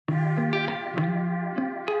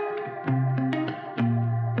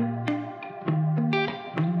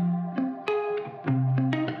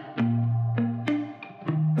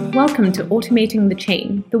Welcome to Automating the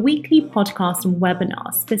Chain, the weekly podcast and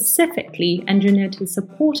webinar specifically engineered to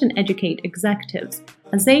support and educate executives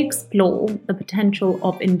as they explore the potential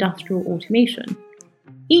of industrial automation.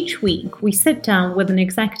 Each week, we sit down with an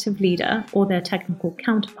executive leader or their technical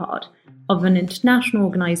counterpart of an international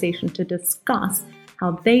organization to discuss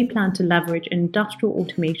how they plan to leverage industrial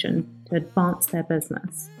automation to advance their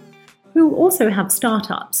business. We will also have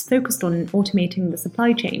startups focused on automating the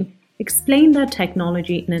supply chain explain their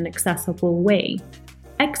technology in an accessible way.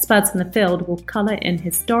 Experts in the field will color in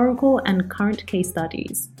historical and current case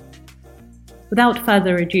studies. Without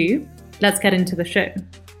further ado, let's get into the show.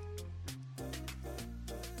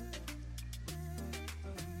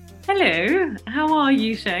 Hello, how are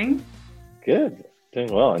you, Shing? Good,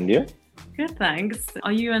 doing well. And you? Good, thanks.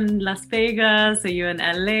 Are you in Las Vegas? Are you in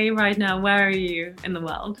LA right now? Where are you in the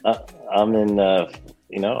world? I'm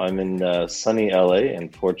in sunny LA,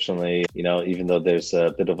 and fortunately, even though there's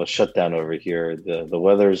a bit of a shutdown over here, the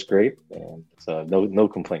weather is great, and so no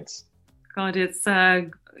complaints. God, it's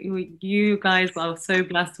you guys are so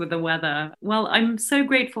blessed with the weather. Well, I'm so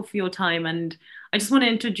grateful for your time, and I just want to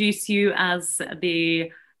introduce you as the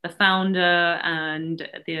founder and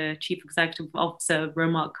the chief executive officer of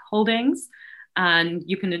Remark Holdings. And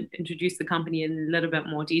you can introduce the company in a little bit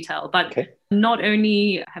more detail. But Not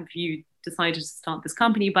only have you decided to start this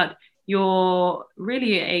company, but you're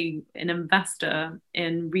really an investor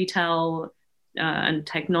in retail and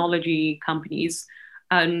technology companies.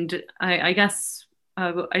 And I guess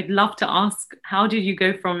I'd love to ask, how did you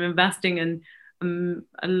go from investing in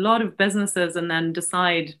a lot of businesses and then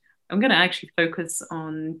decide, I'm going to actually focus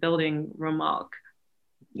on building Remark?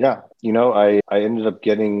 Yeah, I ended up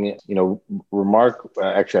getting, Remark.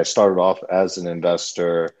 Actually, I started off as an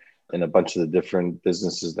investor in a bunch of the different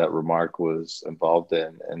businesses that Remark was involved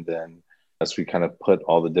in. And then as we kind of put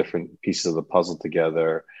all the different pieces of the puzzle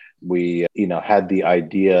together, we, had the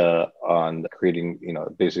idea on creating,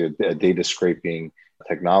 basically a data scraping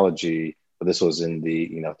technology. This was in the,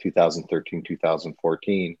 2013,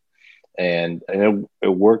 2014. And it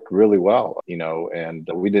worked really well, and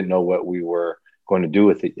we didn't know what we were going to do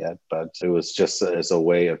with it yet, but it was just as a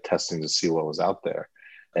way of testing to see what was out there.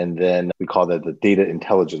 And then we call that the data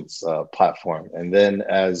intelligence platform. And then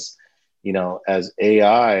as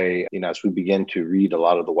AI, as we began to read a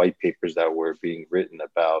lot of the white papers that were being written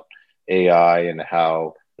about AI and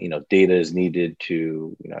how, data is needed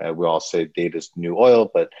to, we all say data is the new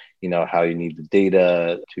oil, but, how you need the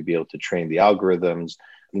data to be able to train the algorithms.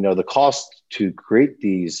 The cost to create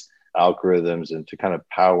these algorithms and to kind of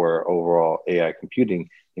power overall AI computing,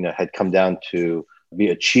 had come down to be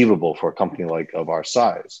achievable for a company like of our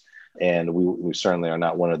size. And we certainly are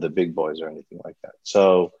not one of the big boys or anything like that.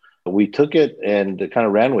 So we took it and kind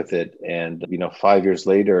of ran with it. And, 5 years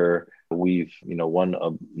later, we've, won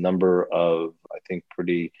a number of, I think,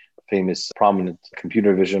 pretty famous, prominent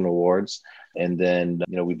computer vision awards. And then,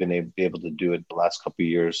 we've been able to do it the last couple of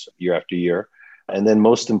years, year after year. And then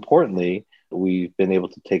most importantly, we've been able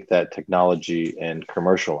to take that technology and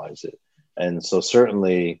commercialize it. And so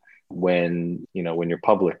certainly when you're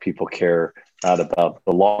public, people care not about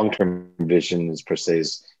the long-term visions per se,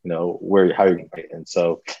 and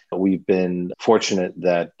so we've been fortunate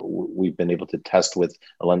that we've been able to test with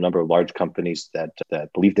a number of large companies that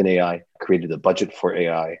believed in AI, created a budget for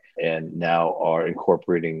AI, and now are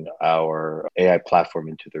incorporating our AI platform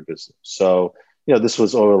into their business. So this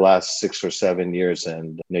was over the last 6 or 7 years,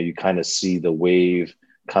 and you kind of see the wave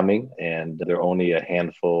coming, and there are only a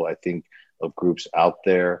handful, I think, of groups out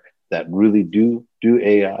there that really do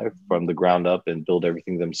AI from the ground up and build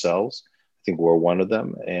everything themselves. I think we're one of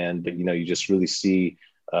them, and you just really see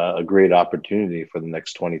a great opportunity for the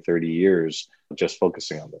next 20, 30 years just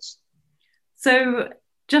focusing on this. So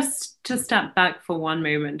just to step back for one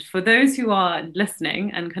moment, for those who are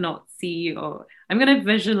listening and cannot see, or I'm going to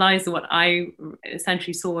visualize what I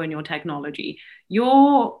essentially saw in your technology.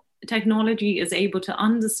 Your technology is able to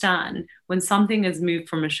understand when something is moved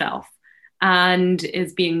from a shelf and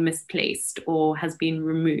is being misplaced or has been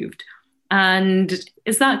removed. And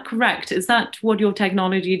is that correct? Is that what your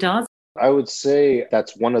technology does? I would say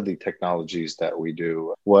that's one of the technologies that we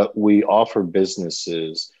do. What we offer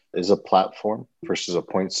businesses is a platform versus a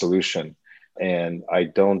point solution. And I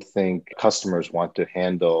don't think customers want to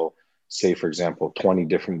handle, say, for example, 20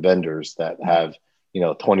 different vendors that have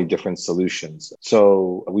 20 different solutions.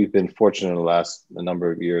 So we've been fortunate in the last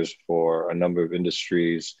number of years for a number of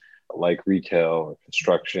industries like retail or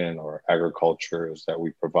construction or agriculture is that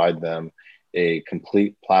we provide them a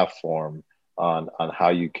complete platform on how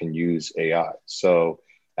you can use AI. So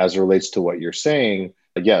as it relates to what you're saying,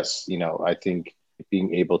 yes, I think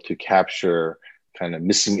being able to capture kind of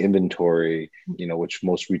missing inventory, which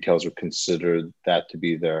most retailers would consider that to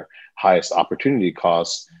be their highest opportunity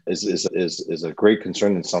cost, is a great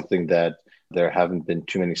concern, and something that there haven't been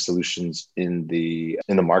too many solutions in the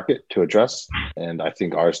market to address. And I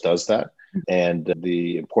think ours does that. And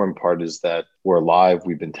the important part is that we're live,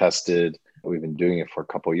 we've been tested, we've been doing it for a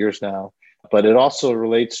couple of years now. But it also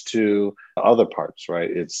relates to other parts, right?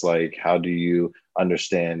 It's like, how do you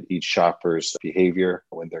understand each shopper's behavior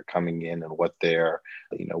when they're coming in, and what they're,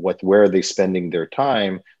 where are they spending their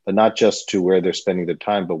time, but not just to where they're spending their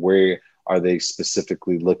time, but where are they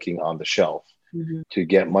specifically looking on the shelf, to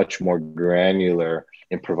get much more granular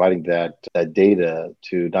in providing that data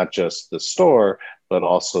to not just the store, but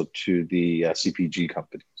also to the CPG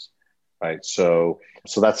companies. Right. So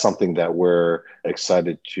that's something that we're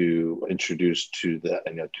excited to introduce to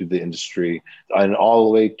the industry, and all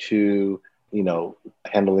the way to,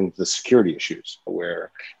 handling the security issues,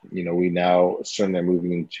 where, we now certainly are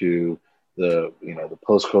moving into the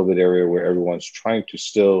post-COVID area, where everyone's trying to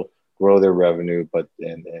still grow their revenue, but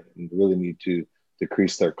and really need to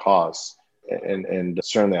decrease their costs. And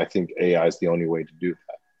certainly I think AI is the only way to do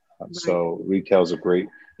that. Right. So retail is a great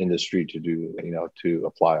industry to do, to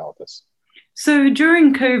apply all this. So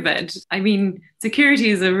during COVID, I mean, security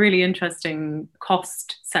is a really interesting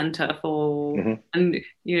cost center for, and,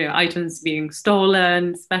 items being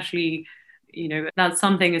stolen, especially, that's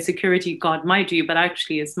something a security guard might do, but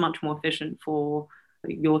actually is much more efficient for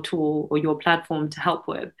your tool or your platform to help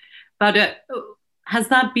with. But has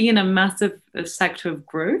that been a massive sector of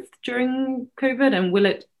growth during COVID, and will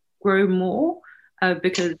it grow more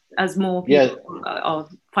because as more people are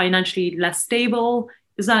financially less stable?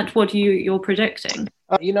 Is that what you're projecting?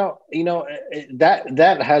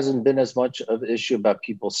 That hasn't been as much of an issue about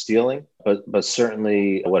people stealing, but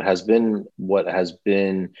certainly what has been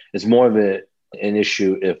is more of an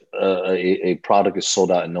issue if a product is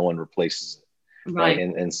sold out and no one replaces it, right?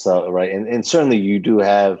 And so and certainly you do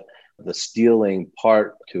have the stealing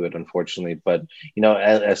part to it, unfortunately. But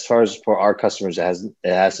as far as for our customers, it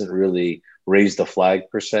hasn't really raised a flag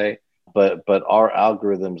per se. But our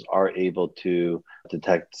algorithms are able to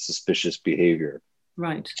detect suspicious behavior.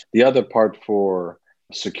 Right. The other part for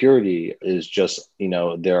security is just,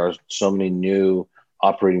 there are so many new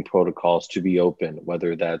operating protocols to be open,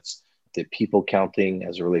 whether that's the people counting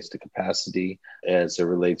as it relates to capacity, as it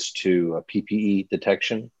relates to PPE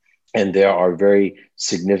detection. And there are very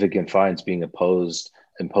significant fines being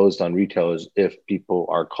imposed on retailers if people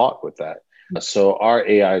are caught with that. So our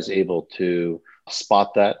AI is able to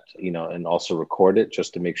spot that, and also record it,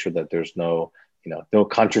 just to make sure that there's no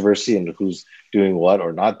controversy in who's doing what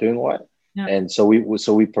or not doing what. Yeah. And so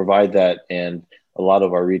we provide that, and a lot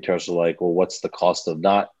of our retailers are like, well, what's the cost of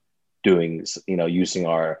not doing, using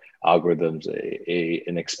our algorithms?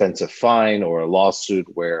 An expensive fine or a lawsuit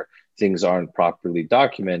where things aren't properly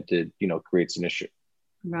documented, creates an issue.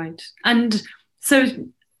 Right. And so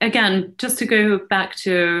again, just to go back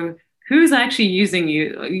to who's actually using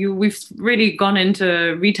you? We've really gone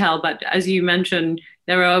into retail, but as you mentioned,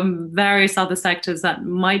 there are various other sectors that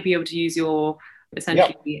might be able to use your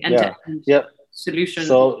essentially end-to-end solution.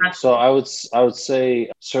 So I would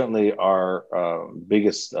say certainly our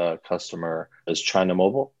biggest customer is China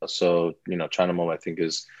Mobile. So China Mobile, I think,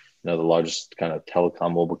 is the largest kind of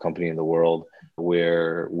telecom mobile company in the world,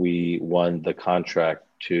 where we won the contract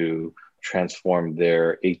to transform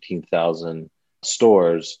their 18,000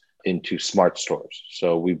 stores into smart stores.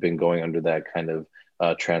 So we've been going under that kind of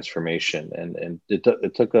transformation, and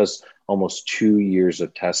it took us almost 2 years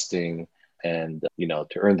of testing, and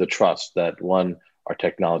to earn the trust that, one, our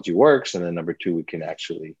technology works, and then number two, we can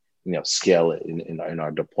actually scale it in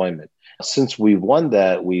our deployment. Since we won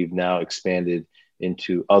that, we've now expanded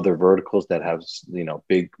into other verticals that have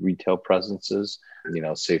big retail presences.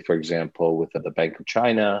 Say for example with the Bank of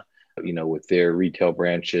China, with their retail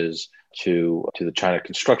branches, to the China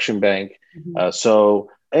Construction Bank.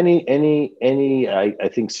 So any I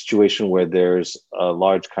think situation where there's a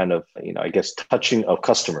large kind of touching of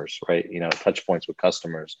customers, right? Touch points with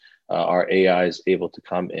customers. Our AI is able to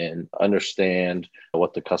come in, understand who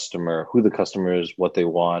the customer is, what they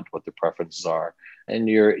want, what their preferences are, and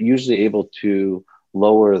you're usually able to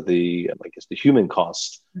lower the human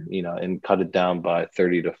cost, and cut it down by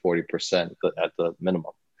 30 to 40% at the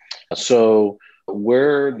minimum. So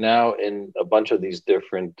we're now in a bunch of these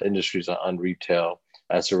different industries on retail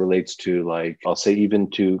as it relates to, I'll say, even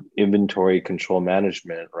to inventory control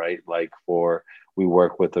management, right? We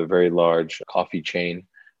work with a very large coffee chain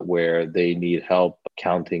where they need help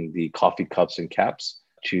counting the coffee cups and caps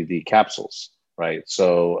to the capsules, right?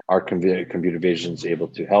 So our computer vision is able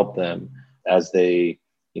to help them as they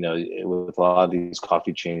with a lot of these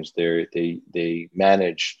coffee chains, they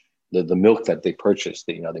manage the milk that they purchase.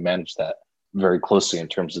 They manage that very closely in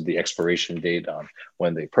terms of the expiration date on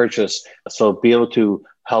when they purchase. So be able to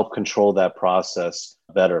help control that process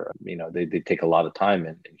better. They take a lot of time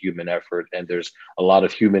and human effort, and there's a lot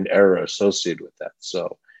of human error associated with that.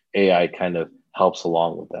 So AI kind of helps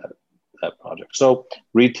along with that project. So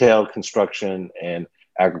retail, construction, and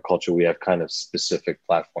agriculture, we have kind of specific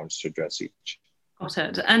platforms to address each. Got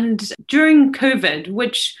it. And during COVID,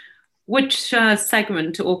 which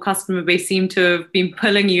segment or customer base seemed to have been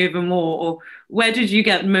pulling you even more, or where did you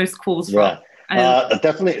get most calls from?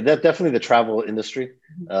 Definitely the travel industry.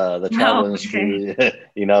 The travel industry,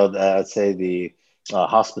 I'd say the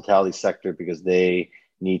hospitality sector, because they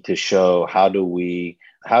need to show how do we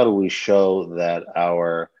show that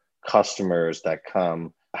our customers that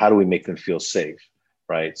come, how do we make them feel safe,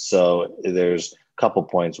 right? So there's a couple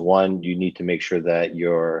points. One, you need to make sure that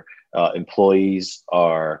your employees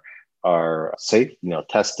are safe,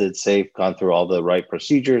 tested, safe, gone through all the right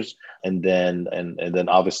procedures, and then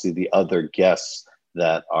obviously the other guests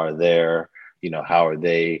that are there, how are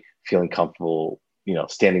they feeling comfortable,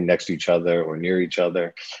 standing next to each other or near each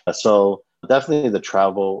other. So definitely the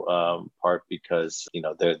travel part, because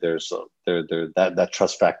that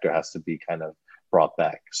trust factor has to be kind of brought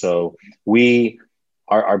back. So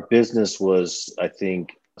our business was, I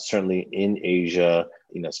think, certainly in Asia,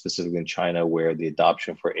 specifically in China, where the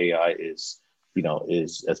adoption for AI is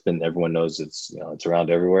everyone knows it's around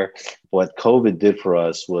everywhere. What COVID did for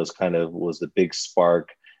us was the big spark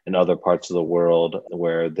in other parts of the world,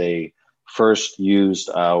 where they first used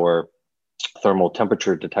our thermal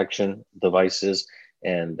temperature detection devices.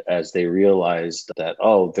 And as they realized that,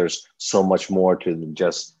 there's so much more to than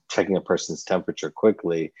just checking a person's temperature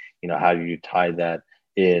quickly, how do you tie that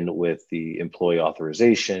in with the employee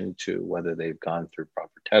authorization to whether they've gone through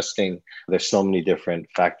proper testing? There's so many different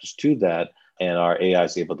factors to that, and our AI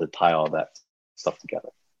is able to tie all that stuff together.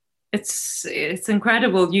 It's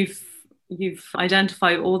incredible. You've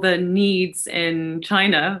identified all the needs in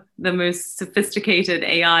China, the most sophisticated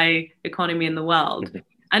AI economy in the world. Mm-hmm.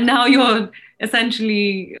 And now you're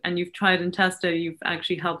essentially, and you've tried and tested, you've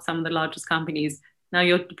actually helped some of the largest companies. Now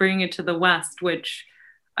you're bringing it to the West, which,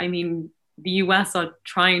 I mean, the US are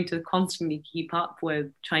trying to constantly keep up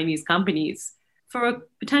with Chinese companies. For a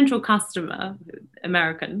potential customer,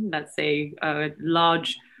 American, let's say a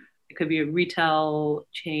large, it could be a retail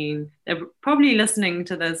chain, they're probably listening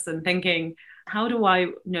to this and thinking, how do I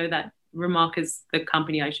know that Remark is the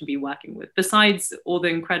company I should be working with? Besides all the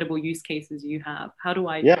incredible use cases you have, how do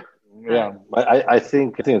I? Yeah. I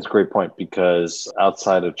think it's a great point, because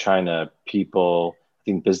outside of China, I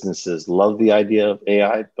think businesses love the idea of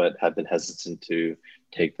AI, but have been hesitant to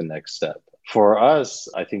take the next step. For us,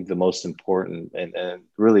 I think the most important and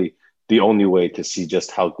really the only way to see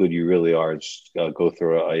just how good you really are is go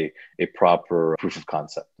through a proper proof of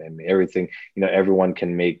concept. I mean, everything, everyone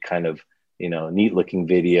can make kind of, neat looking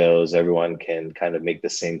videos. Everyone can kind of make the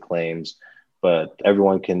same claims, but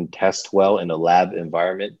everyone can test well in a lab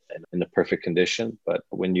environment and in a perfect condition. But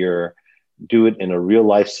when you're do it in a real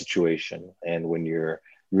life situation, and when you're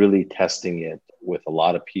really testing it with a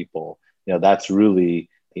lot of people, that's really,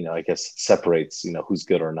 I guess separates, who's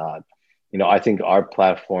good or not. I think our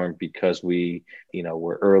platform, because we're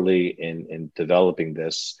early in developing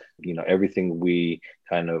this, everything we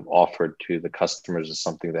kind of offered to the customers is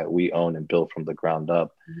something that we own and build from the ground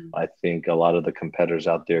up. Mm-hmm. I think a lot of the competitors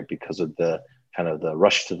out there, because of the kind of the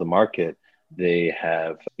rush to the market, they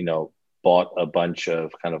have, bought a bunch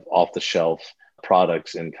of kind of off the shelf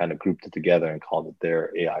products and kind of grouped it together and called it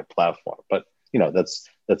their AI platform. But,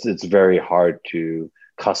 it's very hard to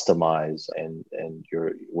customize and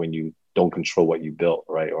when you don't control what you built,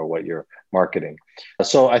 right, or what you're marketing.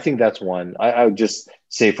 So I think that's one. I would just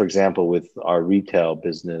say, for example, with our retail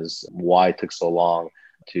business, why it took so long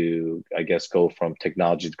to, I guess, go from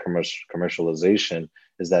technology to commercialization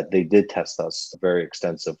is that they did test us very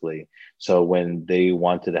extensively. So when they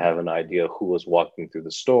wanted to have an idea who was walking through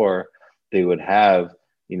the store, they would have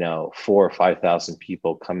 4,000 or 5,000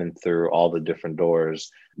 people coming through all the different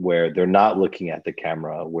doors, where they're not looking at the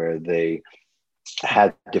camera, where they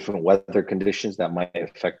had different weather conditions that might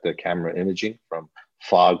affect the camera imaging, from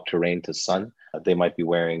fog to rain to sun. They might be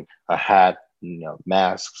wearing a hat,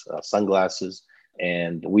 masks, sunglasses,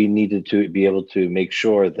 and we needed to be able to make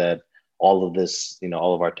sure that all of this,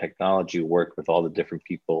 all of our technology worked with all the different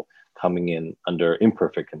people coming in under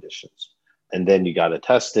imperfect conditions. And then you got to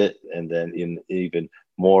test it, and then in even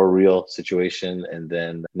more real situation, and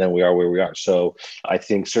then we are where we are. So I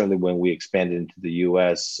think certainly when we expanded into the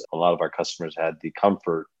US, a lot of our customers had the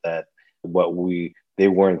comfort that they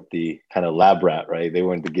weren't the kind of lab rat, right? They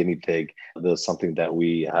weren't the guinea pig. That was something that we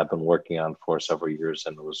have been working on for several years,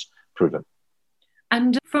 and it was proven.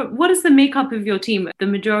 And what is the makeup of your team? The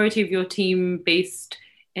majority of your team based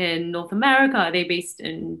in North America? Are they based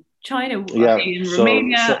in China? Are Yeah. they in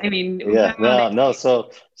Romania? So I mean, yeah. where are they? No.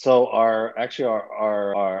 So our actually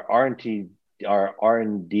our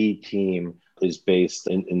R&D team is based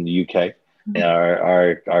in the UK. And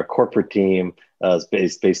our corporate team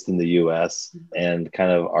is based in the US, and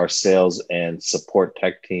kind of our sales and support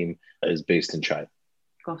tech team is based in China.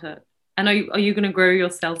 Got it. And are you going to grow your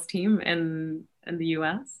sales team in the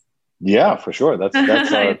US? Yeah, for sure. That's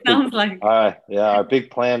our It big sounds like. our big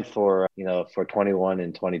plan for for 21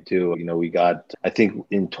 and 22. We got, I think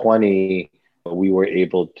in 20 we were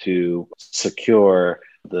able to secure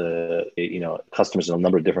the customers in a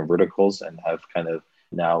number of different verticals, and have kind of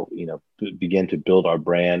now begin to build our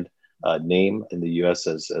brand name in the US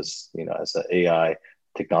as an AI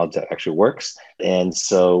technology that actually works. And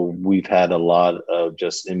so we've had a lot of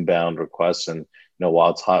just inbound requests, and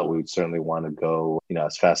while it's hot, we would certainly want to go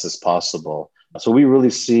as fast as possible. So we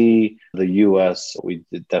really see the US. We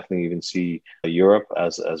definitely even see Europe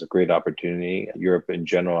as a great opportunity. Europe in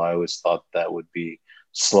general, I always thought that would be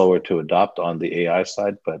slower to adopt on the AI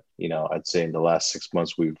side, but I'd say in the last 6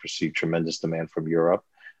 months we've received tremendous demand from Europe.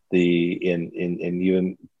 In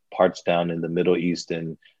even parts down in the Middle East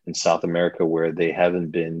and in South America, where they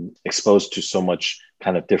haven't been exposed to so much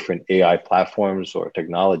kind of different AI platforms or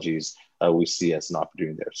technologies, we see as an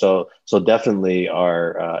opportunity there. So definitely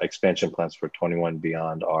our expansion plans for 21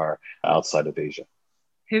 beyond are outside of Asia.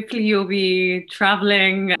 Hopefully you'll be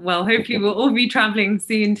traveling. Well, hopefully we'll all be traveling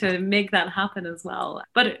soon to make that happen as well.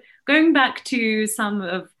 But going back to some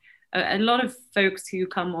of a lot of folks who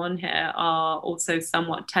come on here are also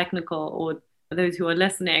somewhat technical, or those who are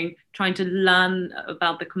listening, trying to learn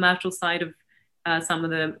about the commercial side of some of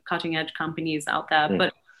the cutting edge companies out there.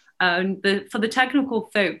 But for the technical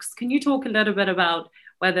folks, can you talk a little bit about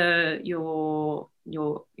whether your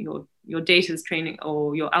data is training,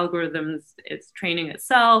 or your algorithms is training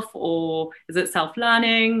itself, or is it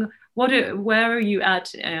self-learning? Where are you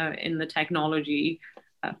at in the technology?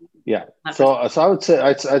 Yeah. So I would say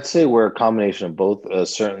I'd say we're a combination of both.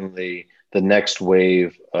 Certainly, the next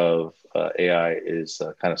wave of AI is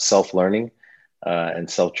kind of self-learning and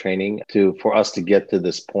self-training. For us to get to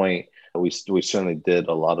this point, we certainly did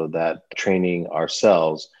a lot of that training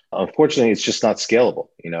ourselves. Unfortunately, it's just not scalable,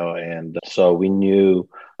 and so we knew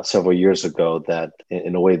several years ago that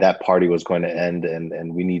in a way that party was going to end,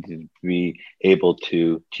 and we needed to be able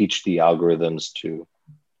to teach the algorithms to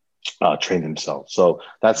train themselves. So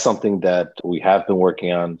that's something that we have been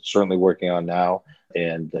working on, certainly working on now.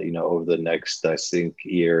 And, over the next, I think,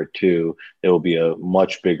 year or two, it will be a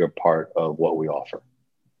much bigger part of what we offer.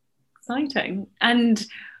 Exciting. And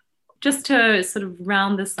just to sort of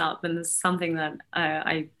round this up, and this is something that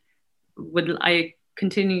I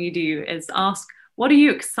continually do, is ask, what are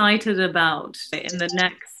you excited about in the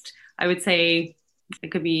next, I would say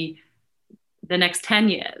it could be the next 10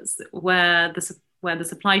 years, where the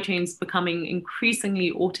supply chain is becoming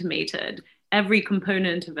increasingly automated, every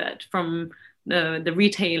component of it, from the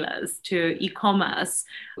retailers to e-commerce,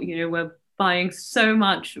 we're buying so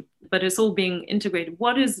much, but it's all being integrated.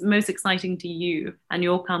 What is most exciting to you and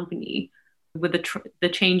your company with the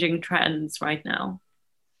changing trends right now?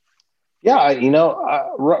 Yeah,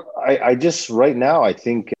 I just right now I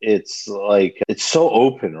think it's like it's so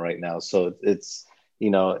open right now. So it's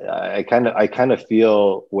I kind of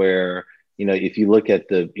feel where if you look at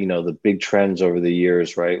the big trends over the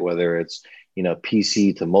years, right, whether it's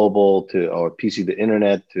PC to mobile or PC to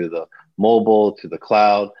internet to the mobile to the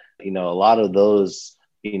cloud, a lot of those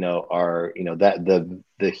are that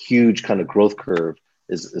the huge kind of growth curve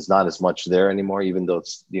is not as much there anymore, even though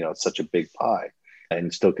it's it's such a big pie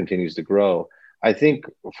and still continues to grow. I think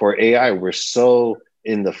for AI, we're so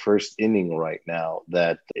in the first inning right now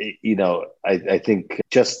that, I think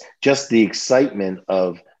just the excitement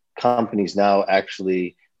of companies now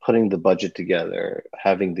actually putting the budget together,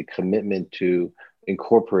 having the commitment to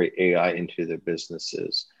incorporate AI into their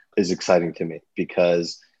businesses is exciting to me,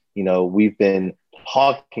 because, we've been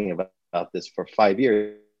talking about this for 5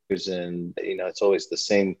 years, and, it's always the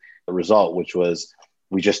same result, which was,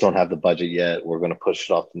 we just don't have the budget yet. We're going to push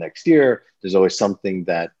it off to next year. There's always something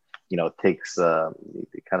that, takes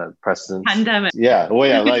kind of precedence. Pandemic. Yeah. Well,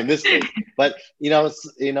 yeah, like this case. But,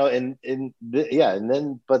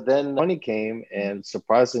 but then money came, and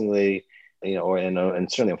surprisingly, and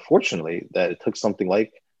certainly unfortunately, that it took something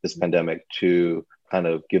like this pandemic to kind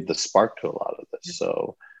of give the spark to a lot of this.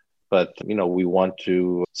 So, but, we want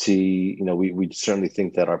to see, we certainly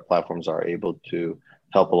think that our platforms are able to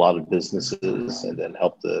help a lot of businesses and then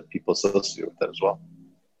help the people associated with that as well.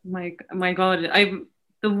 My God,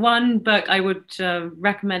 the one book I would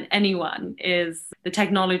recommend anyone is The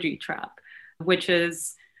Technology Trap, which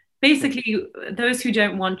is basically those who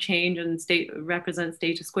don't want change and represent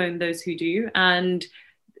status quo and those who do. And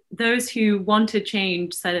those who wanted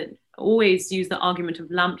change said always use the argument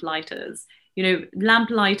of lamplighters.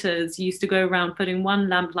 Lamplighters used to go around putting one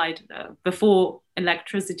lamplight before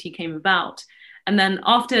electricity came about. And then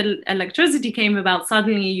after electricity came about,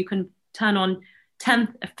 suddenly you can turn on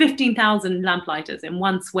 15,000 lamplighters in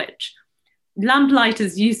one switch.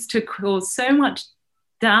 Lamplighters used to cause so much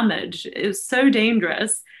damage. It was so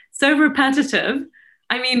dangerous, so repetitive.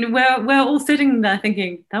 I mean, we're all sitting there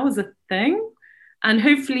thinking, that was a thing? And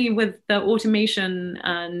hopefully with the automation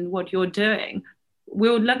and what you're doing,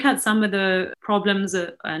 we'll look at some of the problems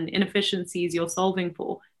and inefficiencies you're solving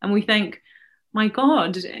for. And we think, my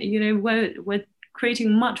God, we're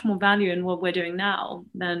creating much more value in what we're doing now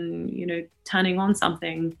than, turning on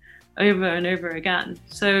something over and over again.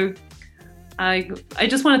 So I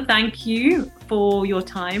just want to thank you for your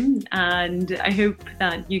time, and I hope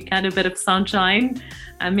that you get a bit of sunshine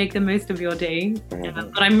and make the most of your day.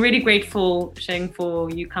 But I'm really grateful, Shing, for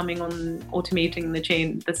you coming on Automating the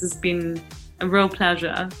Chain. This has been a real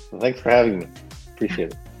pleasure. Well, thanks for having me.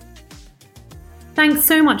 Appreciate it. Thanks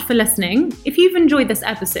so much for listening. If you've enjoyed this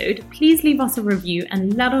episode, please leave us a review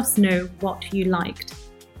and let us know what you liked.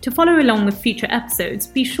 To follow along with future episodes,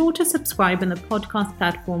 be sure to subscribe on the podcast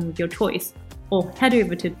platform of your choice, or head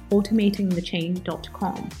over to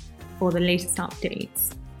automatingthechain.com for the latest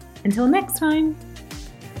updates. Until next time.